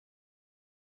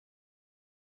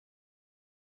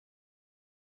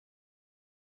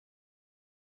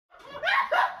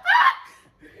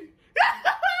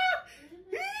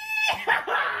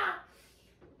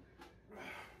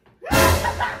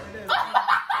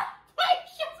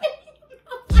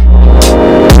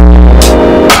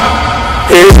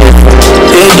Head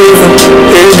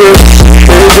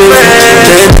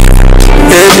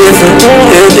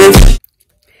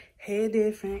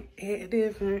different, head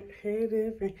different, head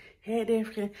different, head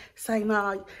different. Say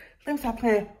no, let me stop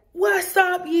playing. What's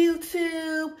up,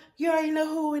 YouTube? You already know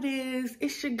who it is.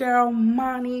 It's your girl,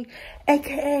 Monty,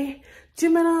 aka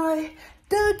Gemini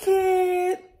the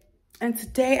Kid. And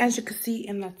today, as you can see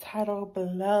in the title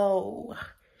below,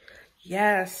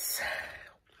 yes,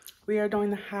 we are doing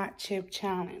the hot chip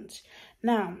challenge.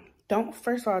 Now,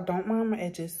 first of all, don't mind my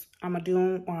edges. I'm gonna do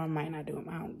them or I might not do them.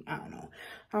 I don't know.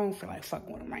 I don't feel like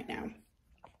fucking with them right now.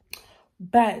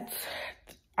 But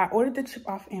I ordered the chip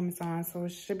off Amazon, so it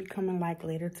should be coming like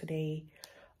later today.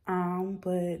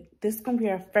 But this is gonna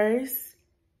be our first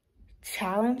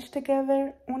challenge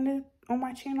together on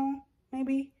my channel,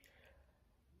 maybe.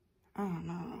 I don't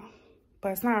know.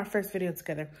 But it's not our first video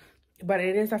together. But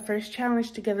it is our first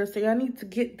challenge together, so y'all need to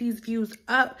get these views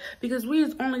up because we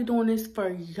is only doing this for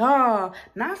y'all,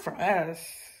 not for us.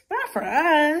 Not for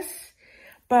us.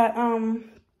 But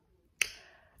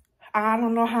I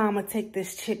don't know how I'm gonna take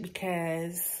this chip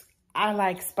because I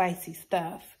like spicy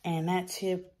stuff, and that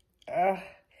chip,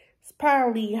 it's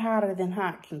probably hotter than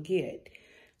hot can get.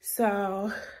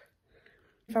 So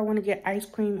if I want to get ice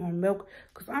cream or milk,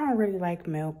 because I don't really like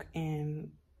milk, and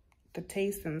the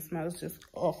taste and the smell is just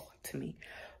to me.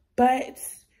 But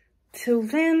till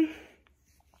then,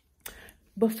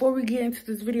 before we get into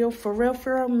this video, for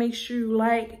real, make sure you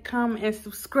like, comment, and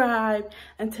subscribe,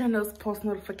 and turn those post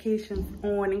notifications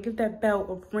on, and give that bell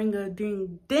a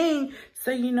ring-a-ding-ding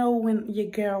so you know when your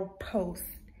girl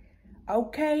posts,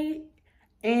 okay?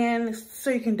 And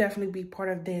so you can definitely be part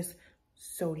of this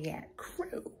Zodiac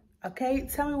crew, okay?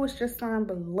 Tell me what's your sign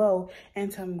below, and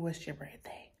tell me what's your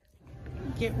birthday.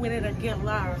 Get with it or get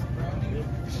lost, bro.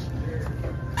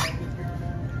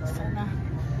 So now.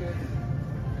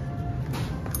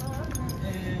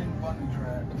 And bucket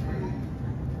track.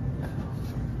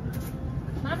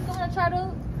 Mom's gonna try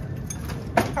those.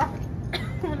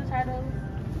 Wanna try those?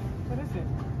 What is it?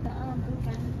 The blue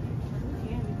candy.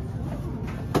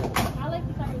 I like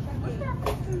the chocolate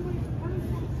shortcake.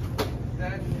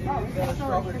 That is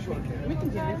strawberry shortcake. We can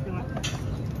do this one.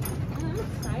 I'm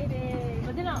excited,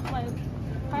 but then I'm like,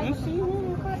 You see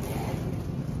who?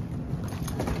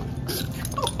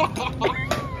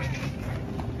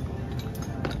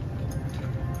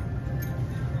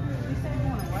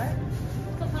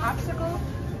 Popsicle?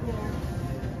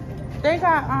 They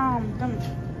got them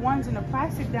ones in the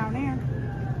plastic down there.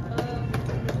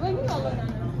 Well, you know what I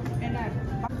know. And that.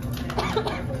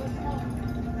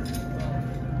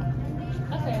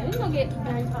 Okay, we're gonna get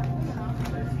very hot.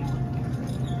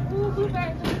 Ooh,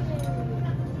 blueberry cookies.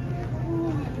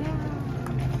 Ooh, yeah.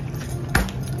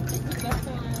 That's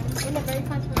one. They look very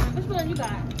crunchy. Which one you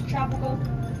got? Tropical?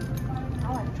 I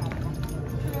like tropical.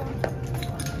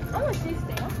 I like this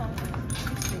thing. I'm fine.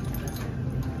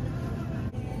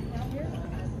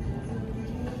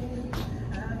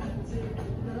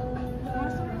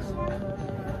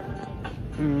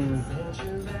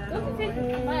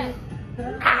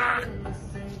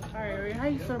 Alright, how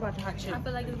you feel about the hot chip? I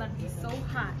feel like it's about to be so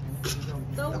hot.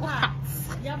 So hot.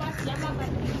 Y'all about to be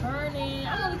burning.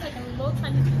 I'm only taking a little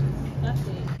tiny piece. That's it.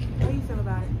 How you feel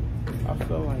about it? I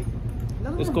feel like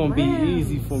it's gonna be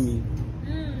easy for me.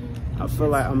 I feel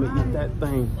like I'm gonna eat that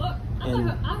thing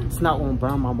and it's not gonna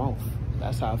burn my mouth.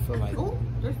 That's how I feel like. Oh,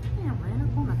 this thing ran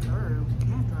up on the curb.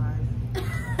 Can't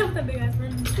drive. The big ass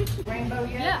ring. Rainbow,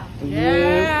 yeah?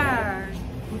 Yeah.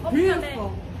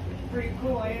 Beautiful. Pretty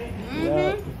cool, ain't it?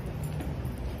 Yeah.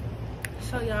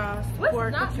 So y'all What's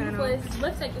support the not channel. beautiful is,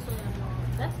 let's take this one out.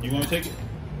 That's You want to take it?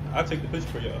 I'll take the picture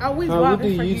for y'all. Oh, we What vlogging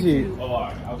do for you YouTube. Oh, all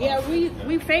right. Yeah,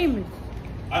 we famous.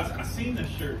 I seen the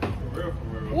shirt for real.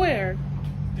 Where?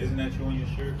 Isn't that you on your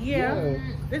shirt? Yeah.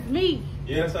 It's me.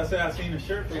 Yeah, that's what I said. I seen the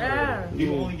shirt for Yeah. real.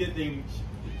 People only get their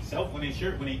self when they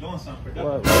shirt when they doing something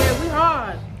productive. What? Yeah, we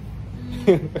hard.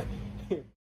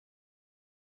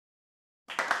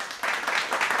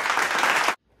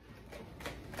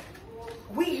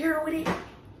 We here with it.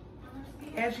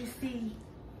 As you see,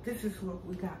 this is what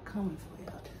we got coming for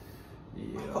y'all.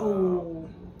 Yeah. Oh,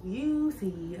 you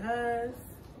see us.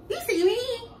 You see me.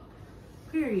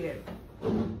 Period.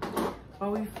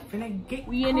 Oh, we finna get.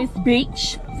 We in this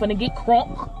beach, finna get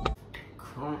crunk.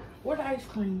 Where's the ice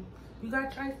cream? You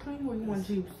got your ice cream or you want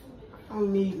juice? I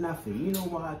don't need nothing. You know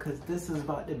why? Because this is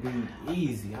about to be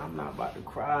easy. I'm not about to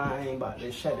cry. I ain't about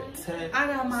to shed a tear. I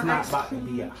got my It's not ice about to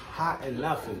cream. be hot and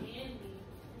nothing.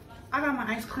 I got my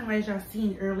ice cream as y'all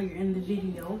seen earlier in the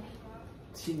video.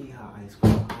 She need her ice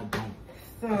cream. I don't.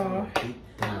 So, Big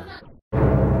thing.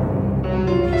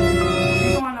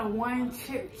 we're on a one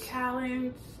chip challenge.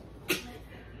 challenge.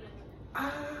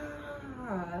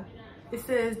 It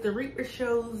says the Reaper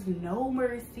shows no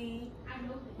mercy. I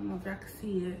don't know if y'all can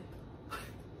see it.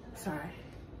 Sorry.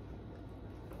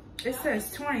 It says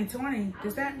 2020.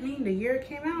 Does that mean the year it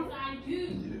came out? Yeah.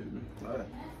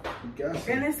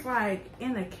 And it's like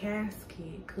in a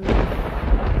casket. Cause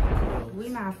we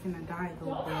not finna die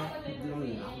though, bro.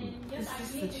 This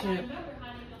is the chip.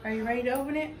 Are you ready to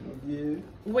open it? Yeah.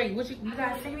 Wait, what you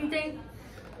guys say anything?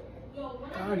 I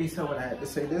already said what I had to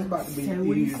say. This about to be Say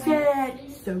what he easy. said.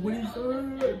 Say what he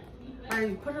said.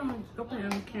 Alright, put it on. Open it on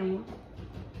the camera.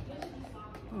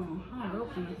 Oh, how to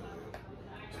open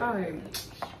it? Alright.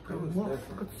 That was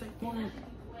different.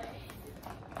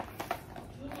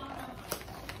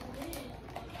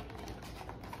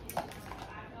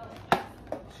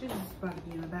 She's just about to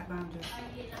be in the background just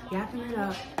yapping it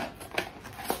up.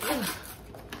 Ugh.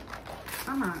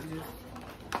 I'm not just.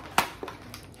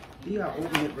 You gotta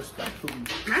open it respectfully.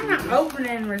 I'm not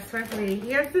opening respectfully.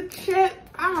 Here's the chip.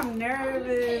 I'm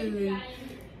nervous.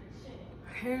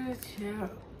 Here's the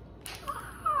chip.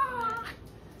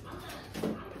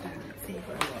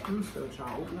 I'm still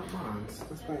trying to open up mine.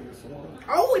 Let's find this one.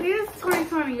 Oh, it is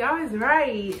 2020. Y'all is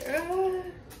right.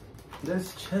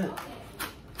 That's chip.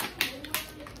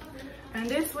 And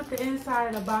this what the inside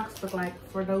of the box look like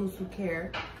for those who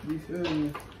care. You feel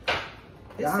me?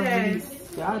 It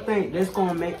says, y'all think this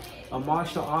gonna make a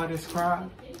martial artist cry?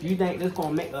 You think this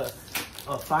gonna make a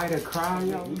fighter cry?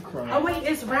 Yo, you cry. oh wait,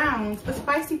 it's rounds. A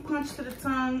spicy punch to the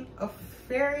tongue, a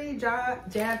fairy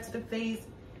jab to the face,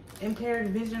 impaired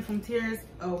vision from tears,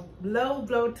 a low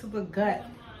blow to the gut.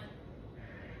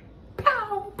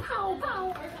 Pow, pow,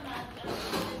 pow.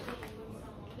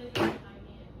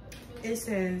 It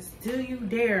says, do you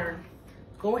dare?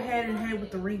 Go ahead and head with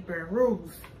the Reaper.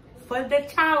 Rules for the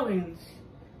challenge.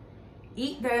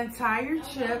 Eat the entire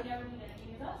chip.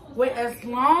 Wait as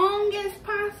long as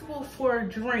possible for a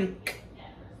drink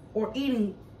or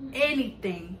eating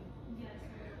anything.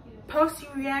 Post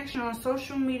your reaction on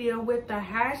social media with the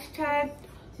hashtag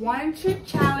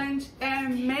 #OneChipChallenge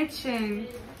and mention,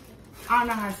 I don't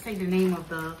know how to say the name of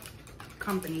the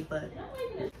company, but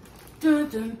dun,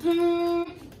 dun,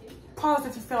 dun. Pause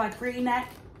if you feel like reading that.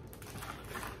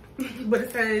 But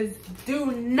it says,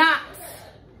 do not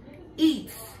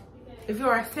eat if you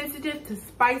are sensitive to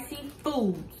spicy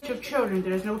foods. Your children,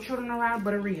 there's no children around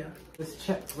but Aria.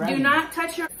 Do not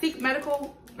touch your, seek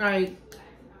medical, like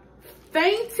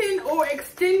fainting or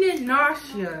extended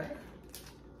nausea.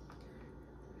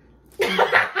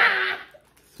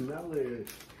 Smell it.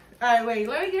 Alright, wait,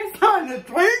 let me get something to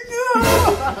drink.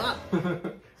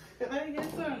 Let me get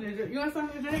something to drink. You want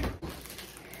something to drink?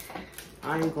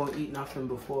 I ain't gonna eat nothing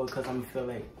before because I'm feel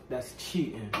like that's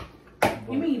cheating.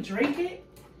 You mean drink it?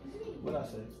 What I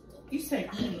say? You said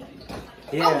eat.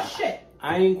 Yeah. Oh shit.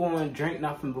 I ain't gonna drink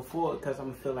nothing before because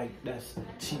I'm feel like that's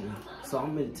cheating. So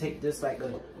I'm gonna take this like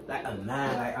a 9,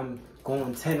 like I'm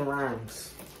going 10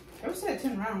 rounds. I said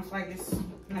 10 rounds like it's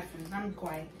nothing. I'm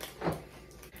quiet.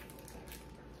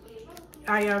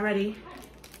 Are y'all ready?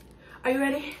 Are you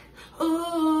ready?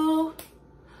 Ooh,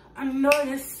 I know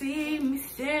you see me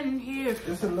standing here.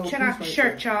 Check out the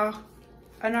shirt, y'all.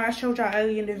 I know I showed y'all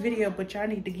earlier in the video, but y'all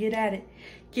need to get at it.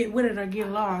 Get with it or get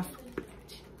lost.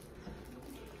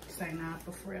 Say nah,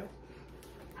 for real.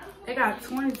 They got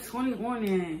 2020 on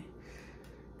it.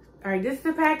 Alright, this is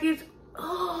the package.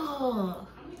 Oh.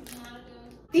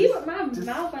 My mouth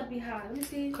about to be hot. Let me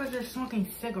see. Because you're smoking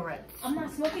cigarettes. I'm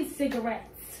not smoking cigarettes.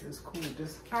 It's cool.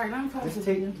 Alright, let me talk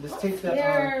to you. Just take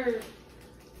that.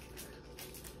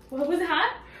 Well, was it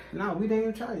hot? No, we didn't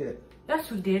even try it. Yes,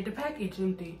 we did. The package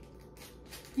empty.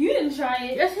 You didn't try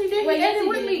it. Yes, he did. Wait, He ate it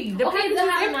with me. The package is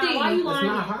hot empty. now. Why you It's lying?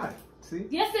 not hot. See?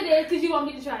 Yes, it is, because you want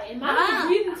me to try it. And mine is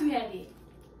breathing too heavy.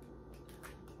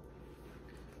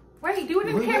 Wait, do it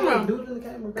in the camera. Do it in the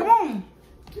camera. Come on.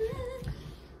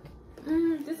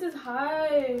 This is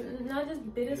hot. And I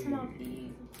just bit a small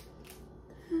piece.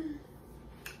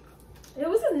 It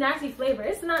was a nasty flavor.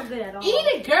 It's not good at all. Eat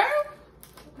it, girl.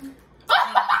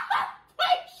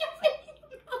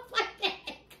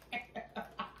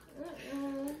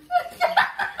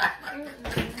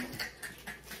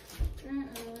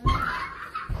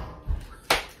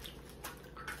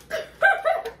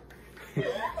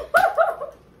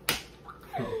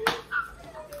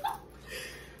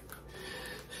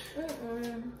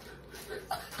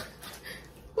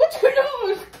 What you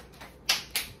doing?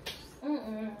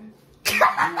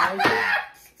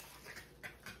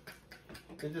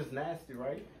 It's just nasty,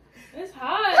 right? It's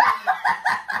hot.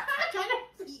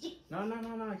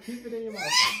 No. Keep it in your mouth.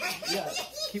 Yeah,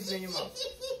 keep it in your mouth.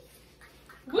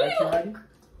 What Right, you ready?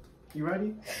 You ready?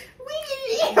 We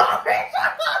didn't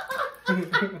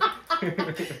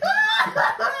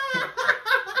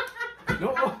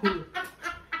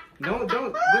No,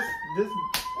 don't. This,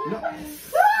 no.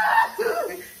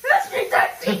 Let's get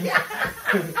that thing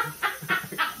out.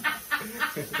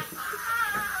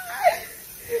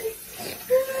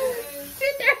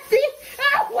 Get that thing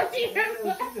out. What you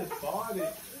have? She just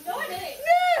farted. No, it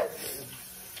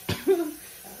No.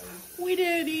 We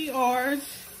did eat ours.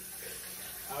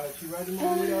 Alright, you ready,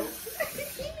 mommy, though?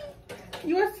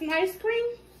 You want some ice cream?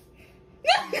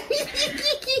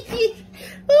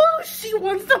 Oh, she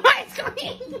wants some ice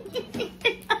cream.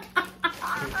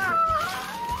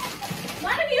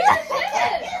 Why did you do this?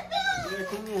 Yeah,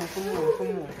 come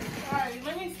on. Alright,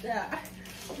 let me stop.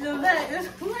 So that is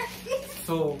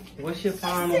So, what's your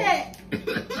final? set.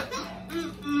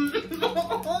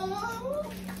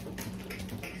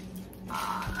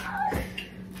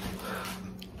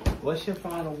 What's your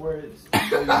final words? She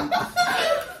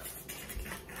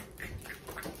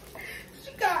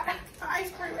got ice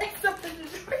cream and something to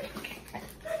drink. I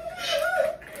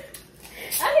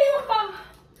didn't even fall.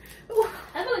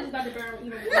 I feel like it's about to burn even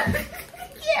more.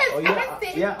 Yes, Oh yeah,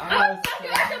 yeah. I'm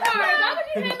fucking at the bar. Why would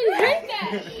you have me drink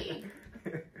that?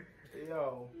 Yo,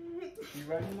 you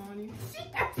ready, Monty? She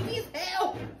got to need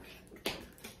help.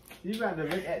 You got to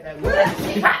look at that She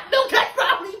milk. got milk that's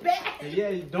probably bad.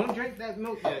 Yeah, don't drink that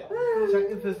milk yet. Check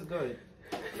if it's good.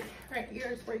 Right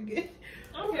here is pretty good.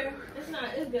 Okay, it's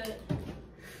not. It's good.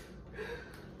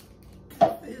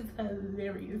 This is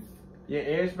hilarious. Your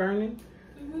ear's burning?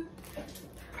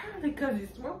 Probably because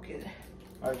it's smoking.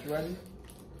 Alright, you ready?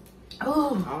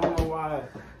 Oh. I don't know why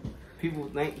people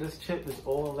think this chip is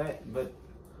all that, but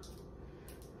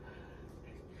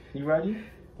you ready?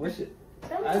 What's it?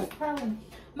 That's the problem.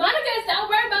 Monica, stop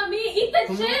worrying about me. Eat the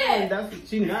Come chip. on, that's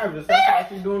she nervous. That's why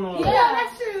she's doing all Yeah, that.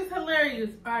 that shit is hilarious.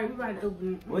 Alright, we about to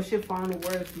open it. What's your final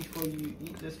words before you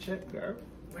eat this chip, girl?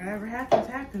 Whatever happens,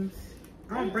 happens.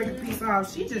 I don't break a piece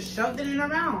off. She just shoved it in her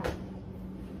mouth.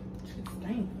 She's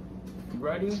stink. You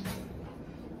ready?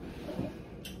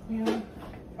 Yeah.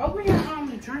 Open your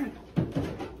drink.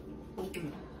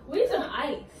 We need some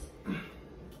ice.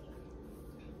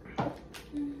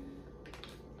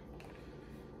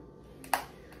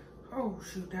 Oh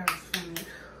shoot, that was funny.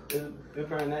 It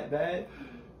burn that bad?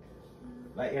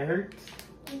 Like it hurts?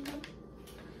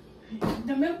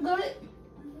 The milk good?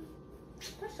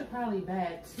 That should probably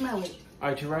bad. Smell it.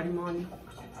 Alright, you ready, Monty?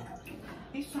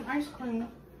 Eat some ice cream.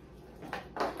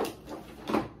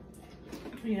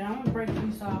 Yeah, I'm gonna break a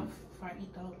piece off before I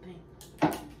eat the whole thing.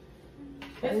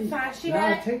 This is how she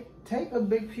had. Take a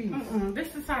big piece.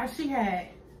 This is how she had.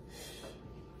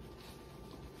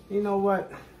 You know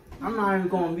what? I'm not even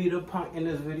gonna be the punk in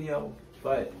this video,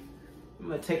 but I'm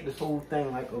gonna take this whole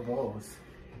thing like a boss.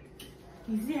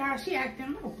 You see how she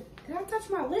acting up? Did I touch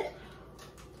my lip?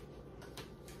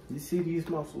 You see these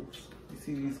muscles? You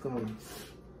see these gums?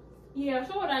 Yeah,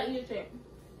 so what I eat a chip.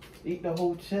 Eat the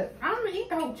whole chip. I'm gonna eat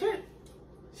the whole chip.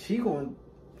 She gonna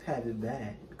have it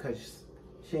bad because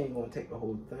she ain't gonna take the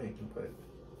whole thing, but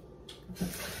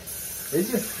it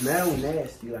just smells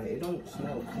nasty. Like it don't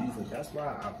smell pleasing. That's why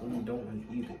I really don't want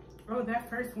to eat it. Oh, that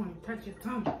first one, touch your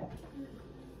tongue.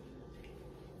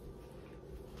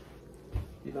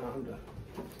 You know I'm done.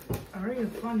 Oh, it is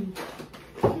funny.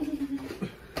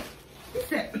 He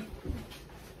said,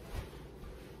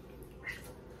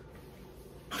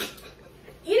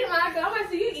 Eat it, Monica. I want to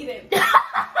see you eat it.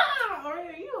 oh,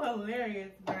 you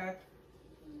hilarious, bro.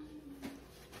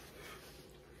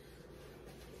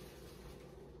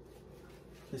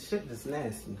 The shit is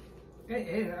nasty. It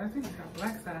is. I think it's got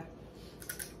black side.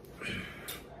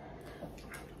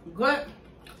 Good.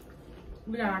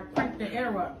 We gotta crank the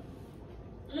air up.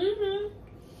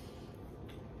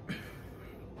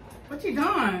 What you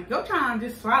doing? You're trying to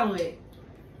just swallow it.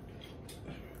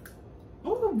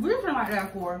 What are you breathing like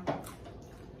that for?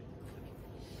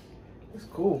 It's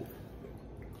cool.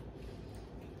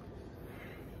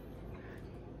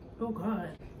 Oh, God.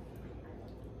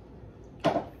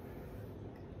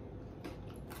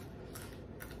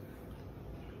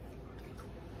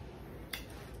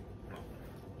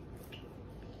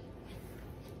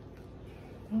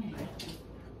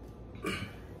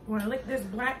 Want to lick this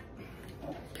black?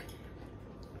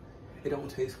 It don't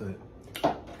taste good.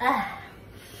 Ah.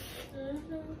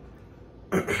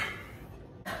 Can't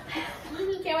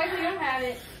wait till you have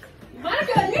it.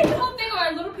 Monica, you eat the whole thing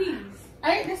or a little piece?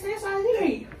 Hey, this is all you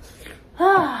eat.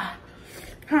 Ah.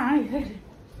 I hate it.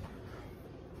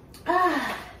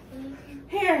 Ah.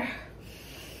 Here.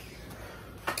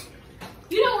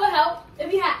 You know what would help?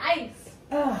 If you had ice.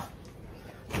 Ah.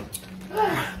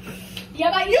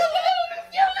 Yeah, but you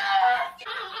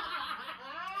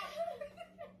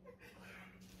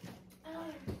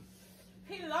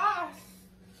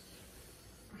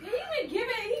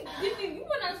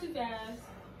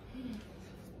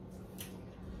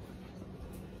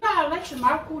let your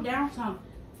mouth cool down some.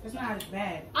 It's not as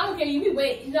bad. I don't care. You be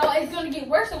wait. No, it's gonna get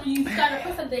worse when you start to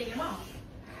put something in your mouth.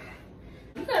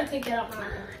 You gotta take that out now.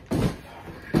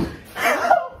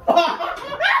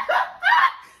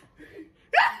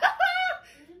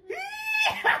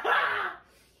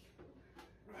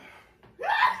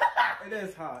 It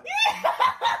is hot.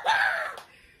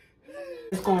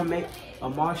 It's gonna make a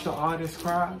martial artist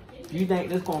cry. You think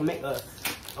this gonna make a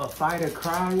fighter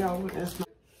cry, yo? It's not.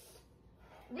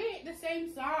 We ain't the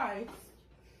same size.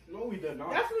 No, we did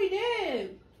not. Yes, we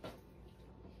did.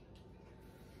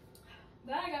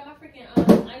 Glad I got my freaking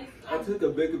ice. I took a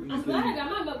bigger piece. I'm glad I got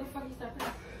my milk before you start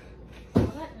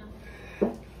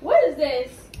playing. What is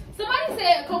this? Somebody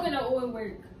said coconut oil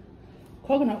work.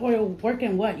 Coconut oil work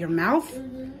in what? Your mouth?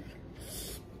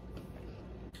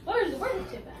 Where's the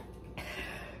chip at?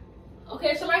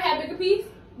 Okay, somebody had a bigger piece?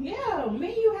 Yeah, me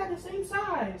and you had the same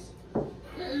size.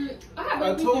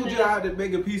 I told you I had a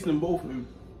bigger piece than both of them.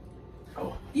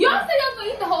 Oh. Y'all said y'all was gonna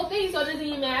eat the whole thing, so it doesn't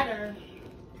even matter.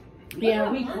 Yeah,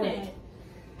 we could.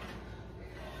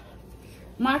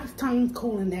 My tongue's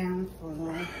cooling down.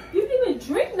 You didn't even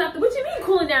drink nothing. What you mean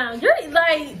cooling down? You're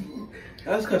like...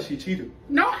 That's because she cheated.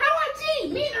 No, how I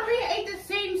cheat? Me and Aria ate the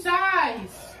same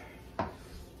size.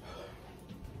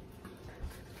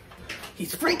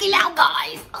 He's freaking out,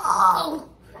 guys. Oh.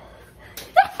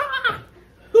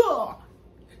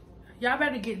 Y'all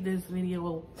better get this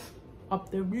video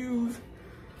up the views.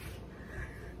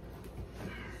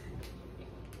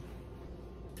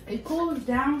 It cools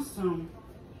down some.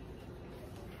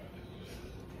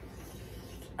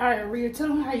 Alright, Rhea, tell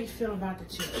me how you feel about the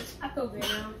chips. I feel good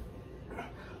now.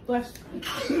 Bless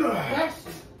you. Bless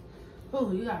you.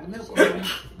 Oh, you got milk on your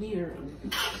beard.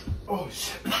 Oh,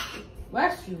 shit.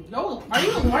 Bless you. Yo, are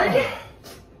you allergic?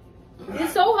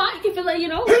 It's so hot, you can feel like, you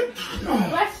know.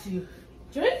 Bless you.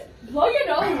 Just blow your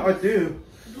nose. I do.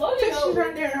 Blow your Tissues nose.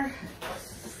 right there.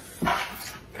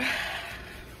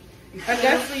 I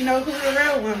guess we know who the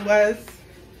real one was.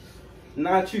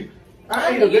 Not you.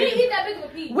 You didn't eat that big of a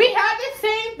piece. We had the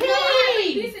same No, I had a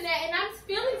piece. piece in that, and I'm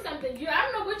feeling something. I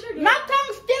don't know what you're doing. My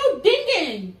tongue's still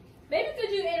dinging. Maybe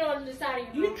because you ate it on the side of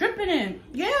your You mouth. dripping in.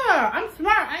 Yeah, I'm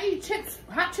smart. I eat chips,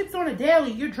 hot chips on a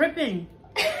daily. You're dripping.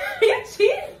 You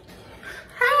cheated.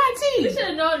 How I You cheat? should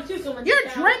have known that you was going to You're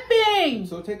dripping.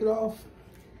 So take it off.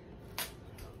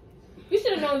 You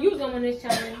should have known you was going to win this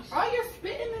challenge. Oh, you're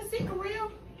spitting the secret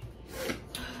real?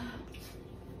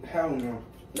 Hell no.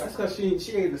 That's because she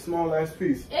ate a small ass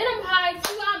piece. And I'm high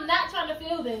too. I'm not trying to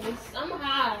feel this. I'm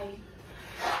high.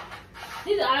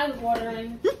 These eyes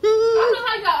watering. I don't know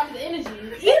how you got all the energy.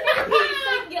 Eat a bigger piece so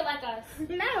you can get like us.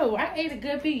 No, I ate a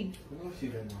good piece. No, she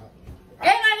did not. And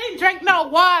I didn't drink no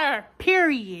water,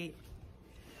 period.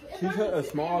 She took a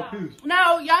small piece.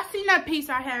 No, y'all seen that piece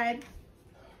I had.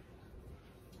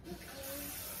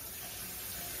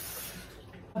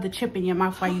 The chip in your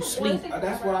mouth while you sleep.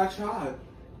 That's what I tried.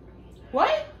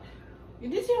 What?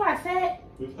 Did you see what I said?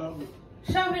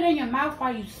 Shove it in your mouth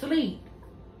while you sleep.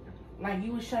 Like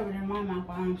you would shove it in my mouth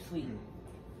while I'm asleep.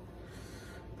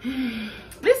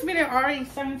 This video already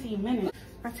 17 minutes.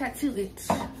 I tattooed it.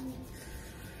 I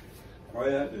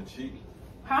had to cheat.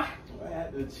 Huh? I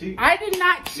had to cheat. I did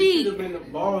not You should cheat. have been the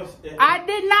boss. I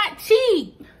did not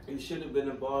cheat. You should have been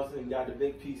the boss and got the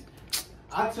big piece.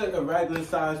 I took a regular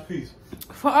size piece.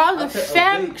 For all the I took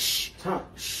a big chunk.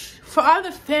 For all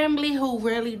the family who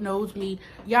really knows me,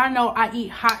 y'all know I eat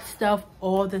hot stuff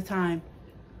all the time.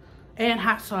 And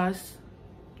hot sauce.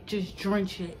 Just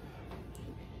drench it.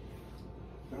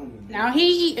 Now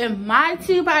he eating my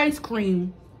tube ice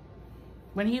cream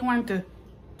when he wanted to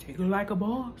take it like a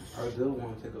boss. I do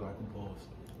want to take it like a boss.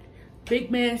 Big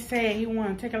man said he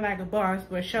want to take it like a boss,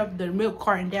 but shoved the milk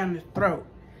carton down his throat.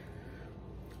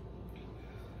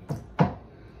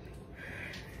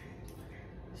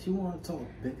 She wanted to talk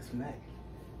Big Smack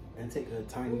and take a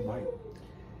tiny bite.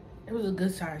 It was a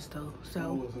good size though, so.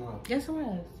 No, it was not. Yes, it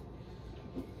was.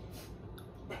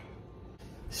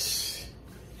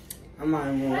 I'm not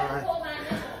even gonna lie.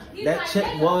 That chip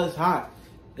was hot.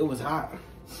 It was hot.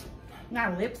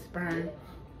 My lips burn.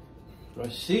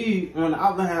 But she, on the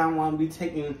other hand, want to be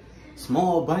taking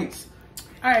small bites.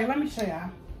 All right, let me show y'all.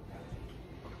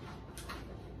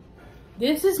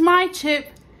 This is my chip.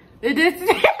 This is.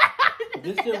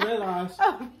 Just to realize.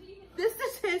 Oh, this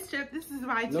is his chip. This is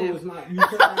my chip. No, it's not. You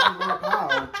took it in my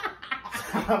pile.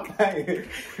 Stop playing.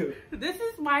 This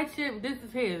is my chip. This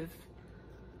is his.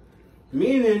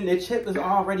 Meaning the chip is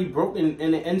already broken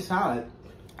in the inside.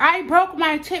 I broke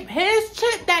my chip. His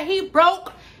chip that he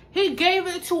broke, he gave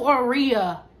it to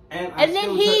Aria. And then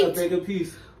still he took a bigger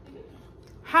piece.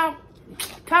 How?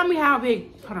 Tell me how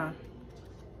big. Hold on.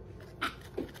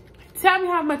 Tell me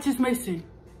how much is missing.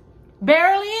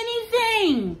 Barely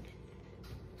anything.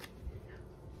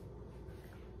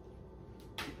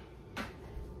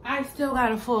 I still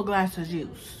got a full glass of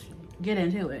juice. Get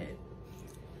into it.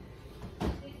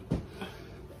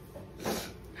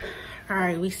 All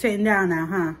right, we sitting down now,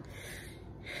 huh?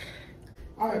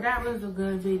 All right, that was a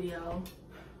good video.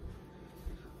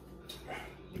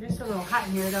 It's a little hot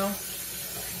in here though.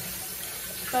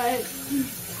 But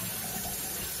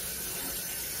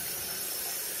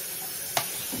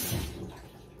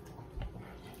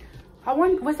I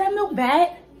wonder, was that milk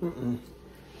bad?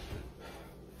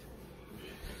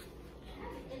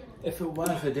 If it was,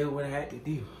 I did what I had to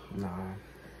do. Nah,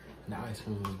 the ice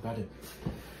cream was better.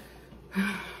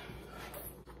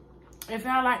 If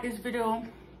y'all like this video,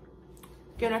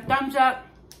 give it a thumbs up,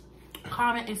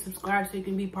 comment, and subscribe so you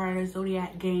can be part of the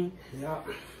Zodiac gang. Yeah.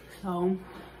 So,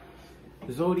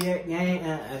 The Zodiac gang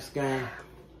and S gang.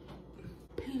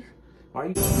 peace. Are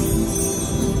you?